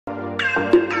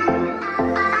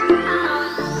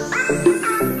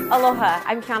Aloha,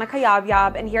 I'm Kiana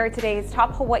Kayabyab, and here are today's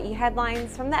top Hawaii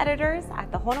headlines from the editors at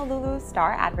the Honolulu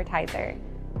Star-Advertiser.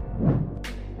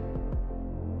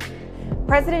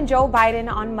 President Joe Biden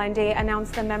on Monday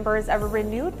announced the members of a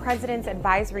renewed President's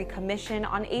Advisory Commission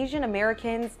on Asian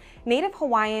Americans, Native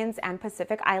Hawaiians, and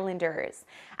Pacific Islanders.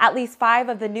 At least 5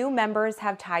 of the new members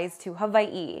have ties to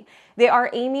Hawaii. They are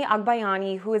Amy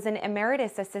Agbayani, who is an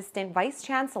Emeritus Assistant Vice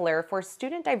Chancellor for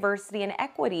Student Diversity and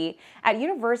Equity at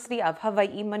University of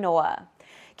Hawaii, Manoa.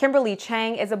 Kimberly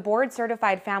Chang is a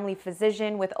board-certified family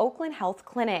physician with Oakland Health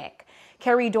Clinic.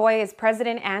 Carrie Doi is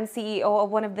president and CEO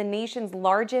of one of the nation's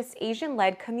largest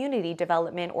Asian-led community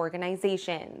development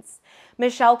organizations.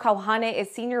 Michelle Kauhane is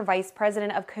senior vice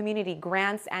president of community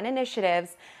grants and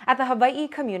initiatives at the Hawaii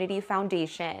Community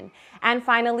Foundation. And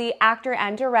finally, actor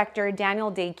and director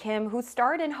Daniel Dae Kim, who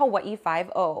starred in Hawaii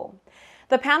Five-0.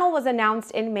 The panel was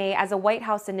announced in May as a White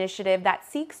House initiative that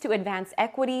seeks to advance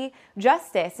equity,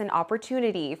 justice, and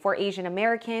opportunity for Asian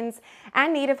Americans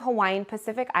and Native Hawaiian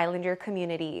Pacific Islander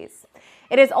communities.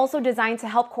 It is also designed to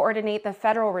help coordinate the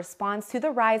federal response to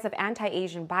the rise of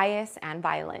anti-Asian bias and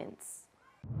violence.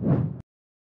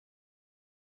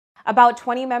 About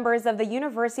 20 members of the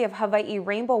University of Hawaii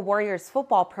Rainbow Warriors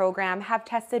football program have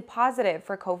tested positive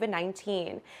for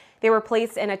COVID-19. They were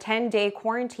placed in a 10-day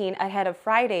quarantine ahead of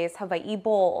Friday's Hawaii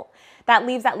Bowl. That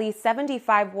leaves at least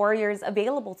 75 Warriors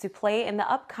available to play in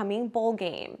the upcoming bowl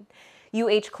game.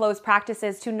 UH closed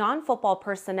practices to non-football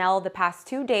personnel the past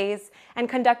 2 days and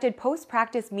conducted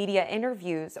post-practice media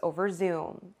interviews over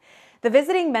Zoom. The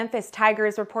visiting Memphis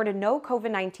Tigers reported no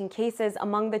COVID-19 cases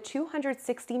among the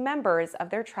 260 members of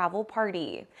their travel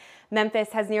party.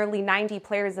 Memphis has nearly 90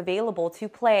 players available to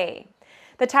play.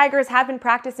 The Tigers have been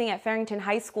practicing at Farrington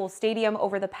High School Stadium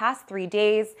over the past 3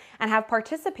 days and have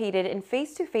participated in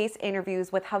face-to-face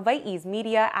interviews with Hawaii's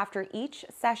media after each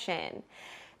session.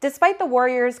 Despite the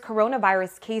Warriors'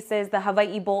 coronavirus cases, the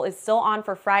Hawaii Bowl is still on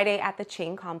for Friday at the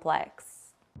Ching Complex.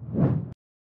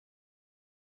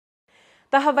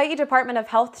 The Hawaii Department of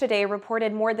Health today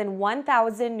reported more than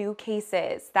 1,000 new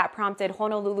cases. That prompted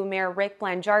Honolulu Mayor Rick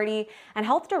Blangiardi and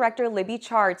Health Director Libby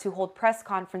Char to hold press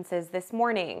conferences this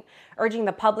morning, urging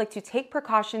the public to take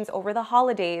precautions over the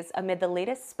holidays amid the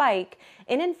latest spike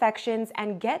in infections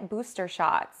and get booster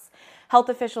shots. Health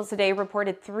officials today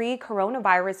reported 3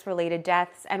 coronavirus-related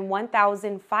deaths and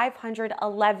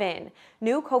 1,511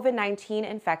 new COVID-19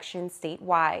 infections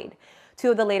statewide.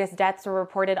 2 of the latest deaths were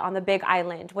reported on the Big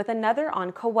Island, with another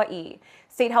on Kauai.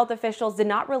 State health officials did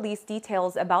not release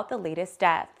details about the latest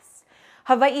deaths.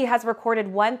 Hawaii has recorded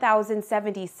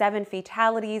 1,077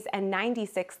 fatalities and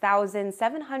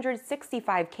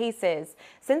 96,765 cases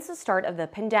since the start of the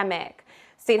pandemic.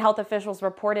 State health officials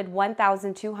reported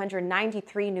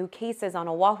 1,293 new cases on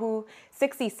Oahu,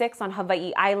 66 on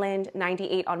Hawaii Island,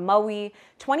 98 on Maui,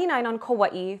 29 on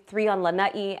Kauai, 3 on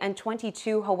Lanai, and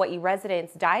 22 Hawaii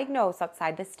residents diagnosed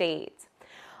outside the state.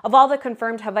 Of all the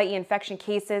confirmed Hawaii infection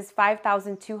cases,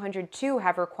 5,202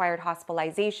 have required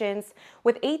hospitalizations,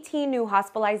 with 18 new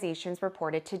hospitalizations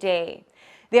reported today.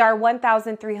 There are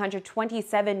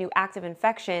 1,327 new active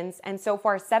infections, and so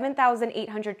far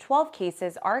 7,812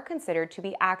 cases are considered to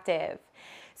be active.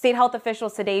 State health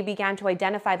officials today began to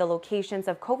identify the locations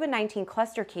of COVID-19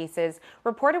 cluster cases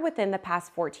reported within the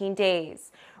past 14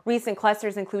 days. Recent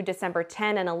clusters include December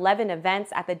 10 and 11 events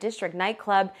at the District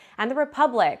Nightclub and the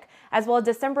Republic, as well as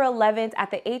December 11th at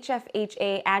the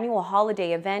HFHA annual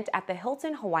holiday event at the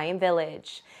Hilton Hawaiian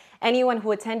Village. Anyone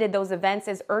who attended those events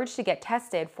is urged to get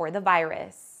tested for the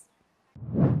virus.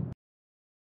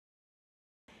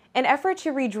 An effort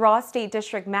to redraw state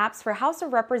district maps for House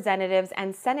of Representatives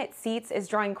and Senate seats is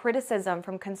drawing criticism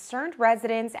from concerned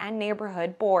residents and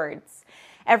neighborhood boards.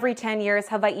 Every 10 years,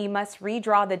 Hawaii must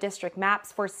redraw the district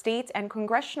maps for state and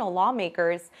congressional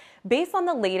lawmakers based on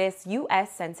the latest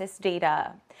U.S. Census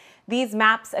data. These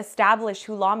maps establish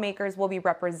who lawmakers will be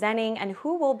representing and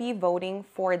who will be voting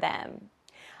for them.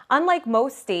 Unlike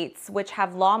most states, which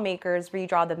have lawmakers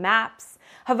redraw the maps,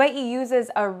 Hawaii uses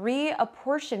a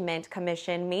reapportionment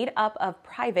commission made up of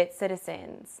private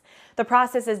citizens. The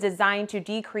process is designed to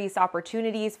decrease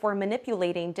opportunities for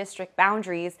manipulating district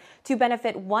boundaries to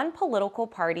benefit one political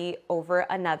party over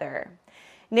another.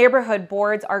 Neighborhood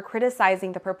boards are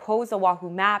criticizing the proposed Oahu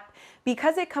map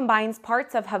because it combines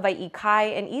parts of Hawaii Kai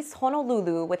and East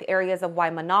Honolulu with areas of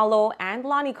Waimanalo and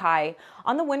Lanikai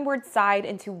on the windward side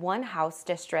into one House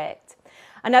district.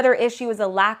 Another issue is a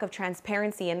lack of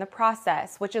transparency in the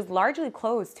process, which is largely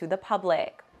closed to the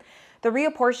public. The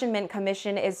Reapportionment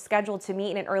Commission is scheduled to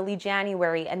meet in early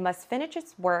January and must finish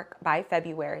its work by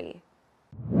February.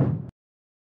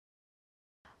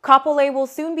 Kapolei will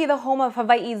soon be the home of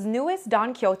Hawaii's newest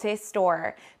Don Quixote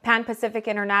store. Pan Pacific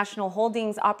International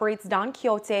Holdings operates Don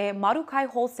Quixote, Marukai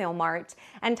Wholesale Mart,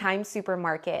 and Times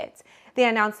Supermarket. They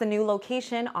announced the new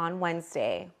location on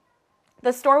Wednesday.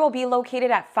 The store will be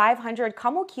located at 500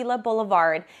 Kamokila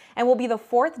Boulevard and will be the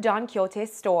fourth Don Quixote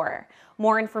store.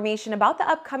 More information about the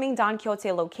upcoming Don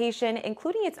Quixote location,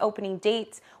 including its opening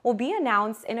date, will be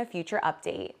announced in a future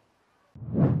update.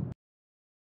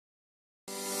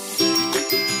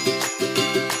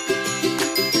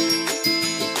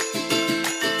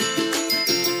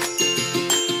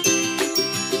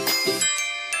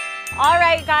 All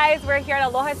right, guys, we're here at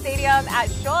Aloha Stadium at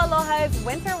Show Aloha's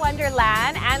Winter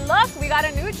Wonderland. And look, we got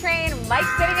a new train. Mike's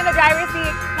sitting in the driver's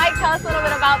seat. Mike, tell us a little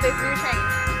bit about this new train.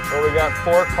 Well, we got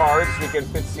 4 cars. We can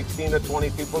fit 16 to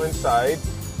 20 people inside.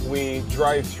 We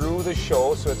drive through the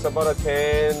show, so it's about a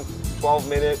 10, 12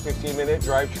 minute, 15 minute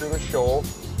drive through the show.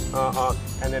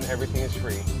 And then everything is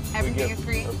free. Everything is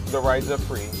free? The rides are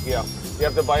free, yeah. You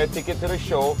have to buy a ticket to the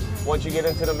show. Once you get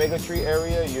into the Mega Tree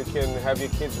area, you can have your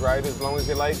kids ride as long as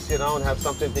they like, sit down, have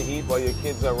something to eat while your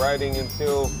kids are riding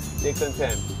until they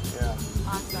content. Yeah.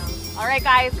 Awesome. All right,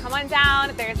 guys, come on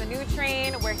down. There's a new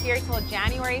train. We're here till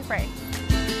January 1st.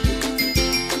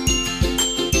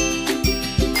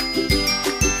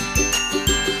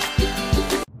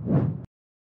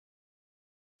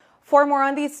 For more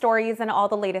on these stories and all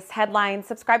the latest headlines,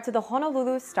 subscribe to the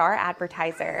Honolulu Star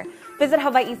Advertiser. Visit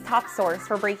Hawaii's top source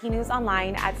for breaking news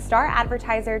online at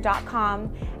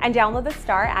staradvertiser.com and download the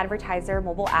Star Advertiser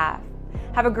mobile app.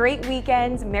 Have a great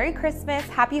weekend, Merry Christmas,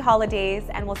 Happy Holidays,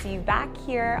 and we'll see you back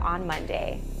here on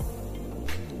Monday.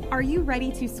 Are you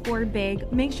ready to score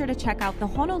big? Make sure to check out the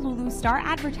Honolulu Star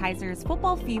Advertiser's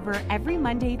Football Fever every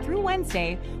Monday through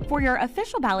Wednesday for your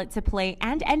official ballot to play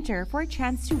and enter for a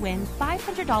chance to win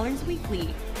 $500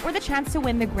 weekly or the chance to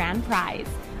win the grand prize,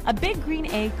 a Big Green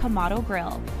Egg Kamado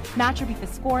Grill. Match or beat the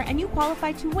score and you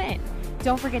qualify to win.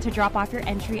 Don't forget to drop off your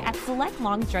entry at select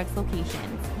Long's Drugs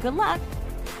locations. Good luck!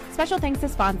 Special thanks to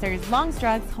sponsors Long's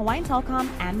Drugs, Hawaiian Telcom,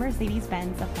 and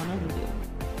Mercedes-Benz of Honolulu.